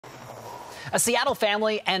A Seattle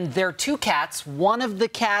family and their two cats, one of the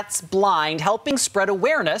cats blind, helping spread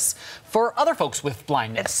awareness for other folks with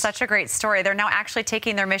blindness. It's such a great story. They're now actually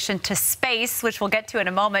taking their mission to space, which we'll get to in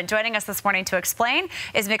a moment. Joining us this morning to explain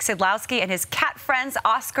is Mick Sidlowski and his cat friends,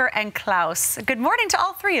 Oscar and Klaus. Good morning to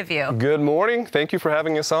all three of you. Good morning. Thank you for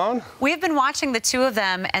having us on. We've been watching the two of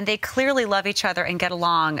them, and they clearly love each other and get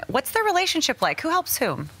along. What's their relationship like? Who helps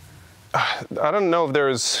whom? I don't know if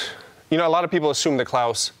there's... You know, a lot of people assume that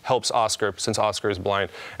Klaus helps Oscar since Oscar is blind,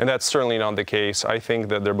 and that's certainly not the case. I think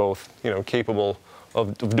that they're both, capable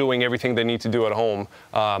of doing everything they need to do at home.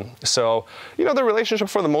 So, the relationship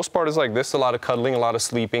for the most part is like this: a lot of cuddling, a lot of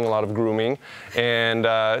sleeping, a lot of grooming, and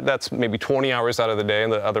that's maybe 20 hours out of the day,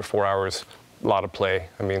 and the other 4 hours, a lot of play.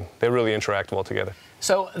 I mean, they really interact well together.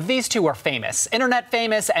 So these two are famous, internet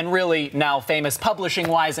famous, and really now famous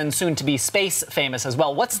publishing-wise, and soon to be space famous as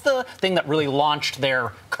well. What's the thing that really launched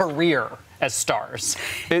their career as stars?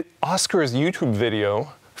 Oscar's YouTube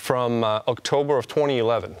video from October of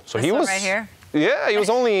 2011. So this he was right here. Yeah, he was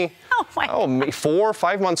only 4 or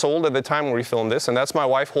 5 months old at the time when we filmed this, and that's my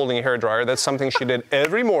wife holding a hairdryer. That's something she did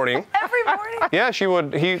every morning. Every morning? Yeah, she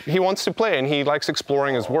would. He wants to play, and he likes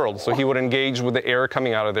exploring his world, so he would engage with the air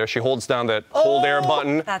coming out of there. She holds down that hold air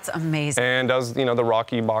button. That's amazing. And does, the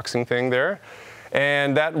Rocky boxing thing there.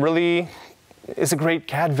 And that really is a great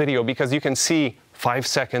cat video because you can see 5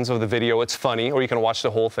 seconds of the video, it's funny, or you can watch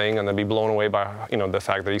the whole thing and then be blown away by, the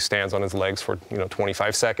fact that he stands on his legs for,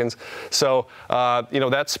 25 seconds. So,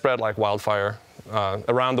 that spread like wildfire.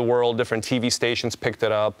 Around the world, different TV stations picked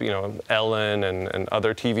it up, Ellen and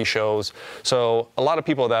other TV shows. So a lot of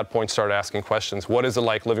people at that point started asking questions. What is it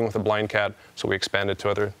like living with a blind cat? So we expanded to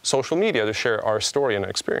other social media to share our story and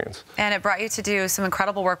experience. And it brought you to do some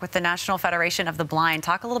incredible work with the National Federation of the Blind.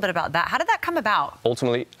 Talk a little bit about that. How did that come about?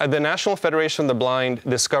 Ultimately, the National Federation of the Blind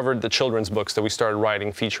discovered the children's books that we started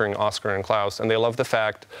writing featuring Oscar and Klaus. And they love the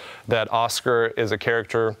fact that Oscar is a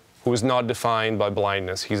character who is not defined by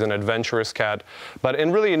blindness. He's an adventurous cat, but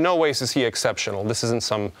in really no ways is he exceptional. This isn't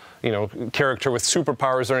some, character with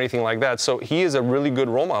superpowers or anything like that. So he is a really good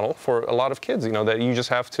role model for a lot of kids, that you just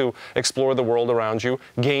have to explore the world around you,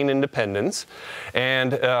 gain independence.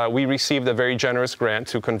 And we received a very generous grant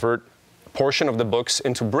to convert a portion of the books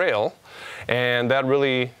into Braille. And that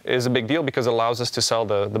really is a big deal because it allows us to sell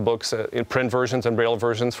the books in print versions and Braille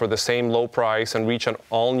versions for the same low price and reach an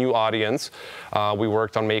all-new audience. We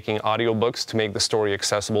worked on making audiobooks to make the story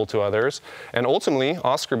accessible to others. And ultimately,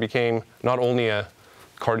 Oscar became not only a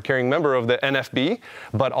card-carrying member of the NFB,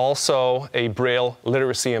 but also a Braille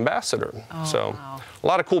literacy ambassador. Wow. A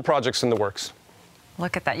lot of cool projects in the works.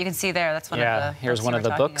 Look at that. You can see there. That's one of the here's one of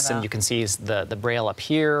the books, and you can see the Braille up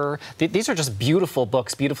here. These are just beautiful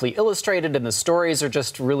books, beautifully illustrated, and the stories are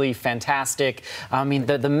just really fantastic. I mean,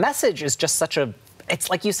 the message is just such a... It's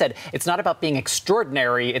like you said, it's not about being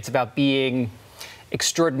extraordinary. It's about being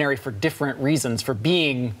extraordinary for different reasons, for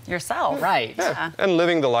being... yourself. Right. Yeah. And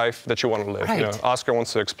living the life that you want to live. Right. Oscar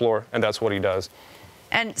wants to explore, and that's what he does.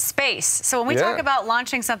 And space. So when we talk about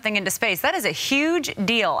launching something into space, that is a huge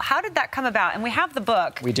deal. How did that come about? And we have the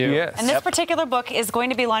book. We do. Yes. And this particular book is going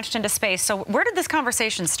to be launched into space. So where did this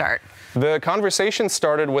conversation start? The conversation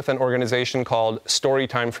started with an organization called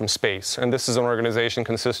Storytime from Space. And this is an organization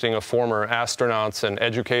consisting of former astronauts and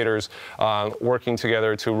educators working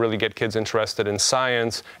together to really get kids interested in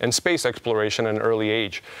science and space exploration at an early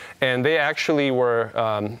age. And they actually were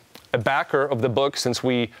a backer of the book since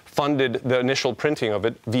we funded the initial printing of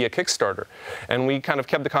it via Kickstarter. And we kind of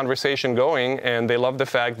kept the conversation going, and they loved the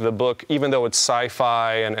fact that the book, even though it's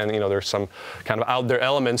sci-fi and there's some kind of out there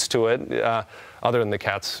elements to it, other than the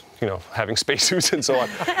cats, having spacesuits and so on.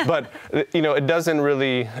 But, it doesn't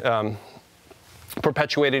really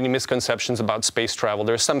perpetuate any misconceptions about space travel.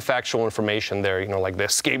 There's some factual information there, like the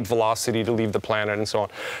escape velocity to leave the planet and so on.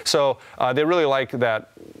 So they really like that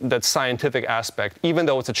scientific aspect, even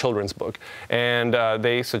though it's a children's book. And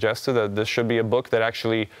they suggested that this should be a book that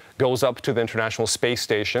actually goes up to the International Space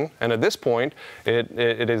Station. And at this point,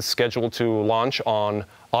 it is scheduled to launch on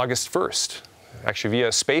August 1st, actually via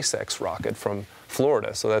a SpaceX rocket from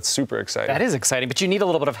Florida, so that's super exciting. That is exciting, but you need a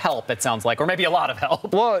little bit of help, it sounds like, or maybe a lot of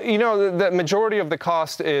help. Well, the majority of the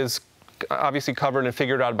cost is obviously covered and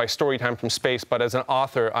figured out by Storytime from Space, but as an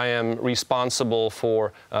author, I am responsible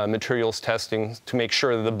for materials testing to make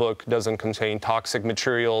sure that the book doesn't contain toxic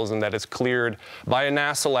materials and that it's cleared by a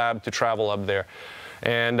NASA lab to travel up there.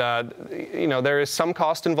 And you know, there is some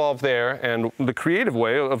cost involved there. And the creative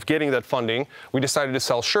way of getting that funding, we decided to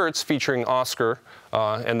sell shirts featuring Oscar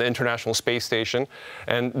and the International Space Station,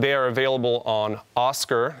 and they are available on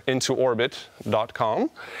OscarIntoOrbit.com.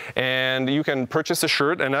 And you can purchase a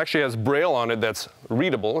shirt, and it actually has Braille on it that's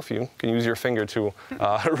readable. If you can use your finger to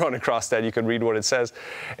run across that, you can read what it says.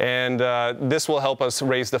 And this will help us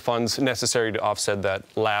raise the funds necessary to offset that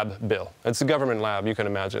lab bill. It's a government lab, you can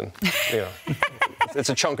imagine. You know, it's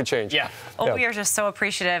a chunk of change. Yeah. Well, Yeah. we are just so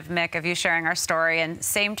appreciative, Mick, of you sharing our story, and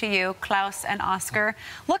same to you, Klaus and Oscar.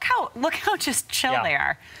 Look how just chill they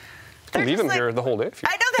are. Leave just them like- here the whole day. If you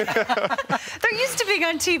I know they're used to being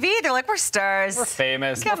on TV. They're like, we're stars. We're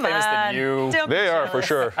famous. Come More famous on. than you. Don't be They are, for jealous.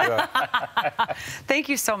 sure. Yeah. Thank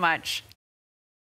you so much.